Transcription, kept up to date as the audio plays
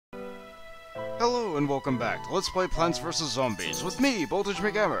Hello and welcome back to Let's Play Plants vs. Zombies with me, Voltage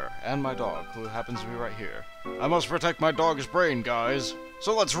McGammar, and my dog, who happens to be right here. I must protect my dog's brain, guys,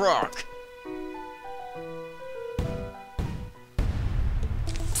 so let's rock!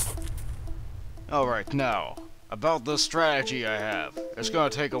 Alright, now, about this strategy I have. It's gonna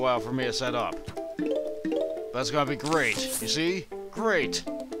take a while for me to set up. But it's gonna be great, you see? Great!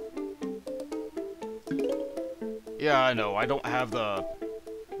 Yeah, I know, I don't have the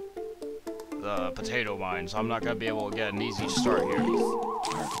potato mine, so I'm not gonna be able to get an easy start here. We're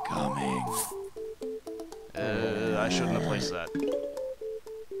coming. I shouldn't have placed that.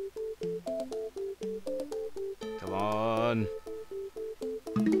 Come on.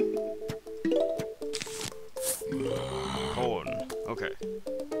 Corn. Okay.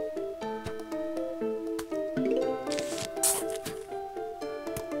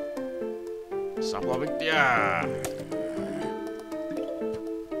 Stop loving. Yeah.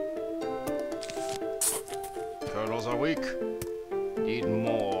 Kernels are weak. Need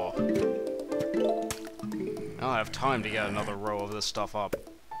more. I don't have time to get another row of this stuff up.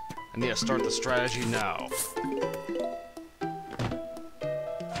 I need to start the strategy now.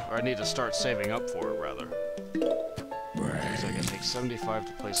 Or I need to start saving up for it, rather. So I can take 75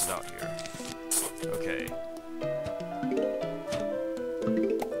 to place it out here. Okay.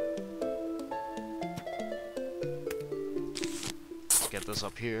 Let's get this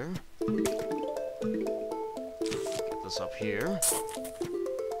up here. Get this up here.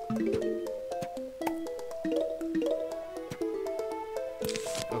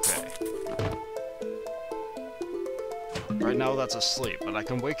 Okay. Right now that's asleep, but I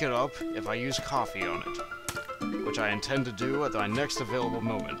can wake it up if I use coffee on it, which I intend to do at my next available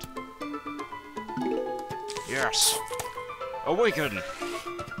moment. Yes! Awaken!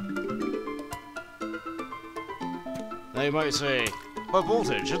 Now you might say, but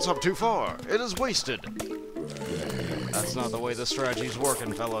Voltage, it's up too far. It is wasted. That's not the way the strategy's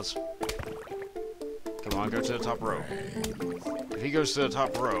working, fellas. Come on, go to the top row. If he goes to the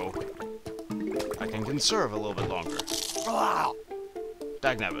top row, I can conserve a little bit longer.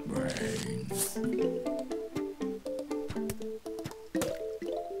 Dagnabbit.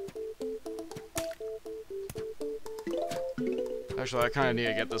 Actually, I kind of need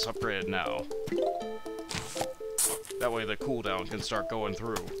to get this upgraded now. That way the cooldown can start going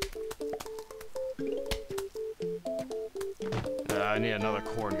through. I need another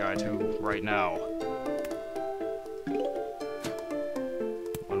corn guy too, right now.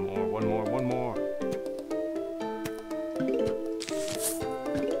 One more.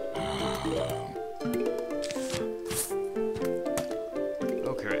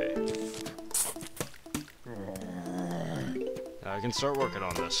 Okay. Now I can start working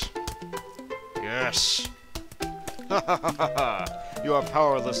on this. Yes! Ha ha ha ha ha! You are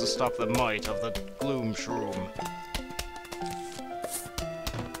powerless to stop the might of the Gloom shroom.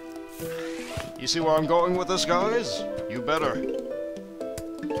 You see where I'm going with this, guys? You better.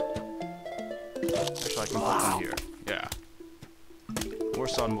 Actually, I can put them here. Yeah. More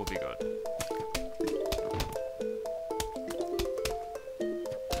sun will be good.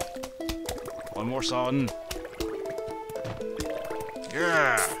 One more sun.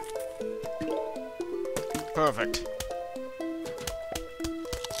 Yeah! Perfect.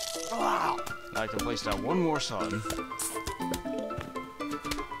 Now I can place down one more sun.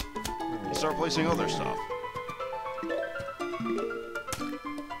 And start placing other stuff.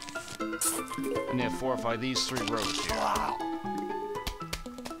 I need to fortify these 3 rows here.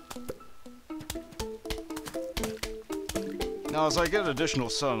 Now, as I get additional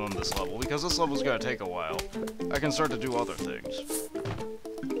sun on this level, because this level's gonna take a while, I can start to do other things.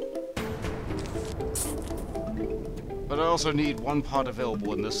 But I also need 1 pot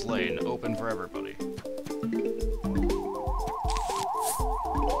available in this lane, open for everybody.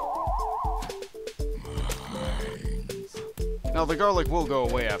 Now, the garlic will go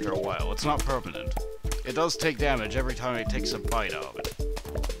away after a while. It's not permanent. It does take damage every time it takes a bite out of it.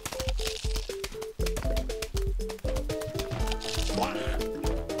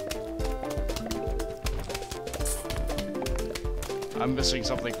 I'm missing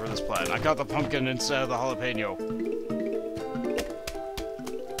something for this plant. I got the pumpkin instead of the jalapeno.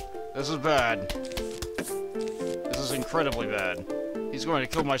 This is bad. This is incredibly bad. He's going to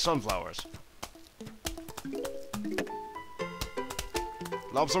kill my sunflowers.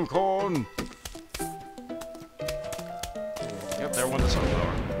 Lob some corn! Yep, there went the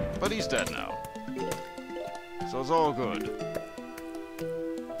sunflower. But he's dead now. So it's all good.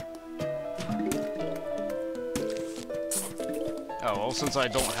 Oh, well, since I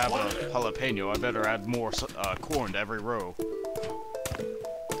don't have a jalapeno, I better add more corn to every row.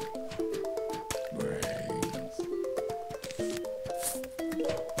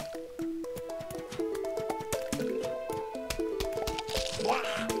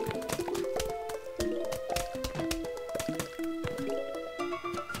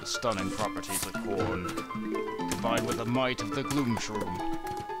 The stunning properties of corn, combined with the might of the Gloom shroom.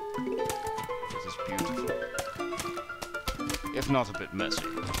 This is beautiful. If not a bit messy.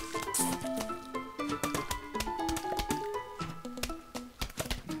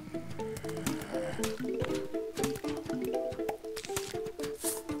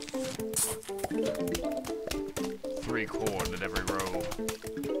 Three corn in every row.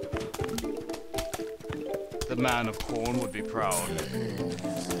 The man of corn would be proud.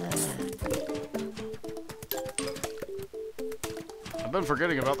 I've been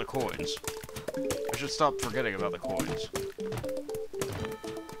forgetting about the coins. I should stop forgetting about the coins.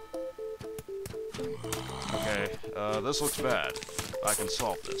 Okay, this looks bad. I can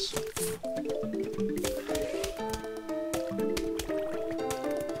solve this.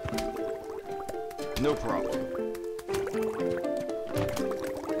 No problem.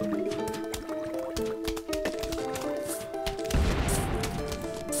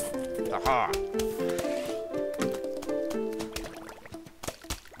 Aha!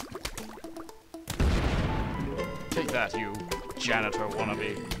 Take that, you janitor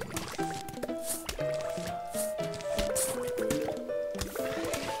wannabe.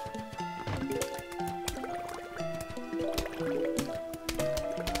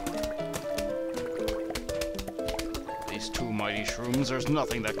 These two mighty shrooms, there's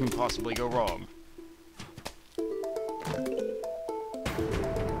nothing that can possibly go wrong.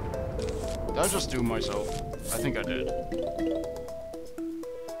 Did I just do myself? I think I did.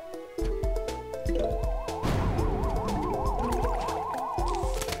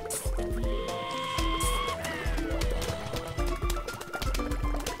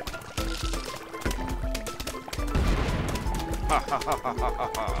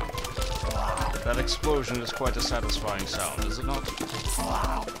 That explosion is quite a satisfying sound, is it not?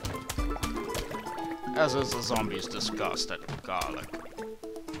 As is the zombies' disgust at garlic.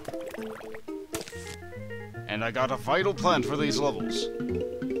 And I got a vital plan for these levels.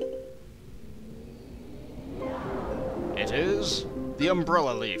 It is the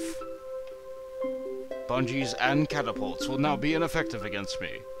umbrella leaf. Bungees and catapults will now be ineffective against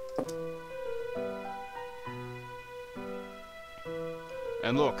me.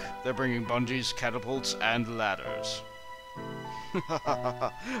 And look, they're bringing bungees, catapults, and ladders.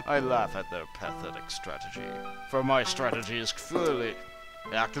 I laugh at their pathetic strategy. For my strategy is clearly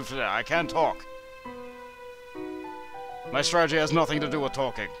active today. I can't talk. My strategy has nothing to do with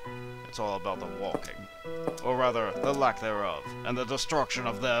talking. It's all about the walking. Or rather, the lack thereof, and the destruction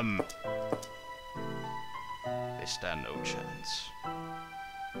of them. They stand no chance.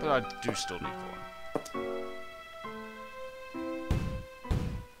 But I do still need corn.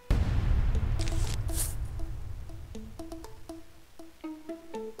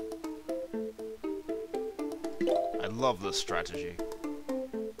 I love this strategy.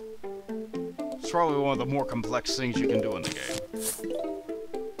 It's probably one of the more complex things you can do in the game.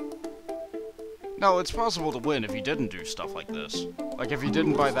 No, it's possible to win if you didn't do stuff like this. Like if you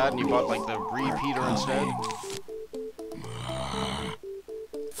didn't buy that and you bought like the repeater instead.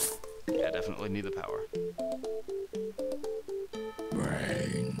 Yeah, definitely need the power.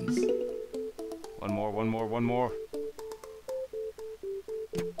 Brains. One more, one more, one more.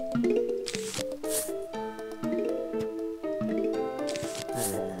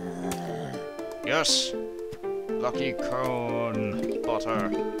 Yes! Lucky cone,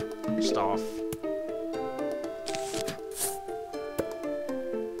 butter, stuff.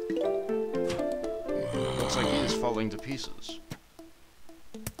 Looks like he is falling to pieces.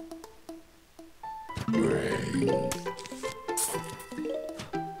 Brains.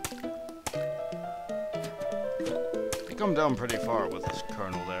 They come down pretty far with this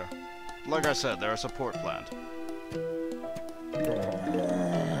kernel there. Like I said, they're a support plant.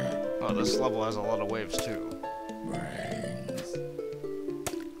 Oh, this level has a lot of waves too. Brains.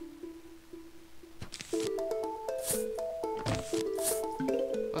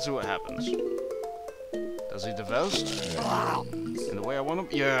 Let's see what happens. Does he divest? In the way I want him?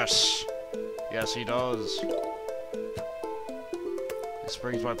 Yes! Yes, he does. This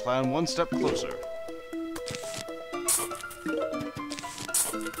brings my plan one step closer.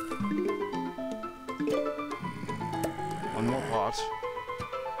 One more pot.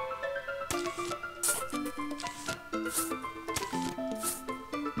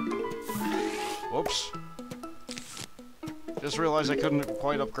 Whoops. Just realized I couldn't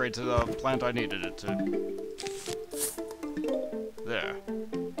quite upgrade to the plant I needed it to. There.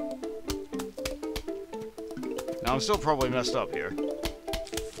 Now I'm still probably messed up here.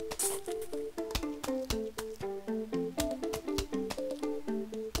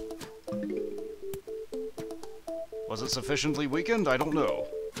 Was it sufficiently weakened? I don't know.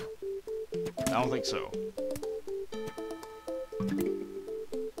 I don't think so.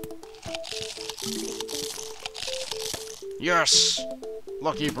 Yes!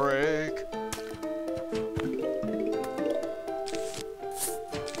 Lucky break!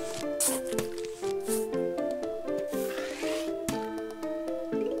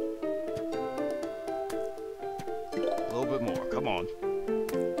 A little bit more, come on.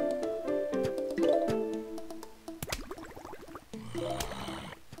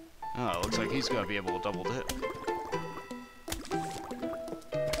 Ah, looks like he's gonna be able to double dip.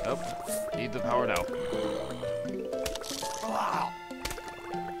 Nope. Need the power now.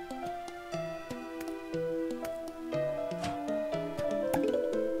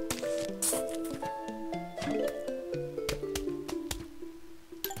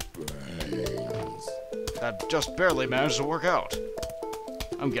 That just barely managed to work out.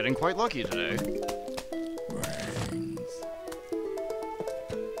 I'm getting quite lucky today.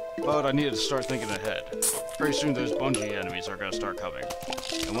 But I needed to start thinking ahead. Very soon those bungee enemies are gonna start coming.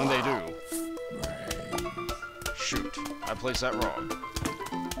 And when they do... Shoot, I placed that wrong.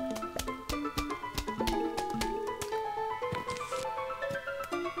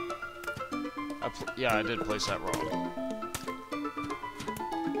 Yeah, I did place that wrong.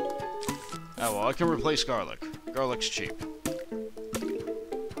 Oh well, I can replace garlic. Garlic's cheap.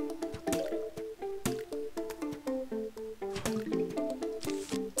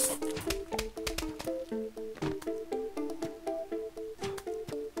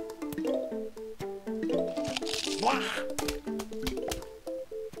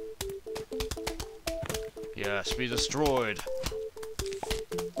 Yes, be destroyed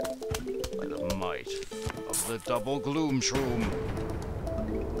by the might of the double Gloom shroom.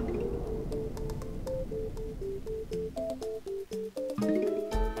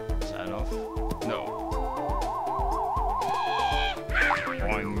 Is that enough? No.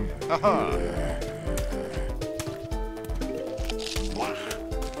 Boing. Haha!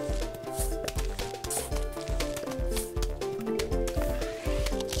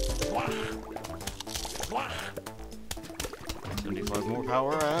 More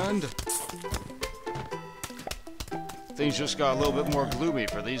power, and things just got a little bit more gloomy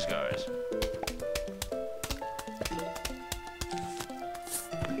for these guys.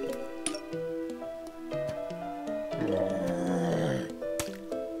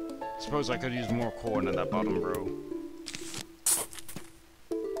 Suppose I could use more corn in that bottom row.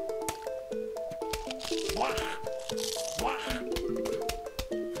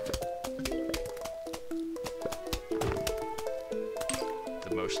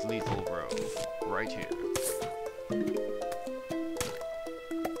 Most lethal row, right here.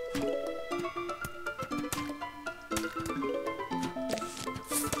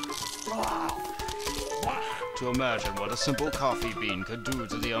 To imagine what a simple coffee bean could do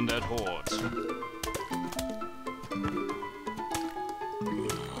to the undead hordes.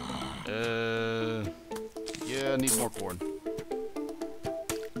 Yeah, need more corn.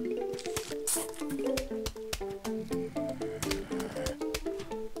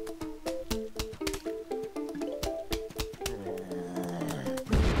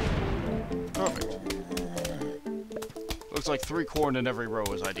 Looks like 3 corn in every row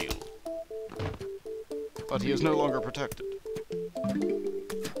is ideal. But he is no longer protected.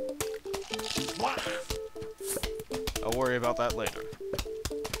 I'll worry about that later.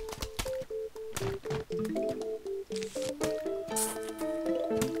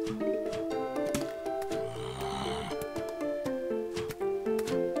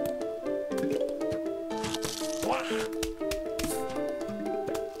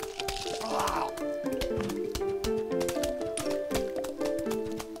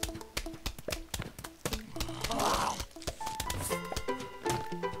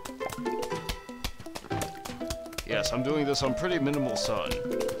 Yes, I'm doing this on pretty minimal sun.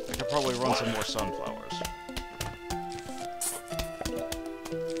 I could probably run some more sunflowers.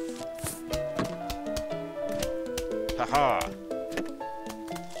 Haha!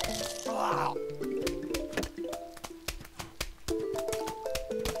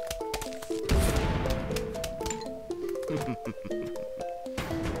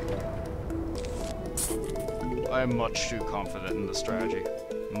 I am much too confident in the strategy.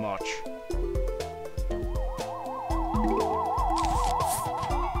 Much.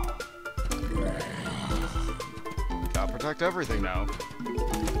 Gotta protect everything now.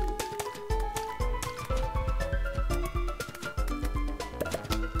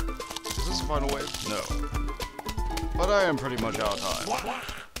 Is this a final wave? No. But I am pretty much out of time.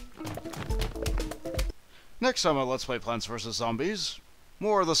 Next time on Let's Play Plants vs. Zombies,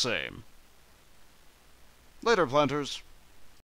 more of the same. Later, planters.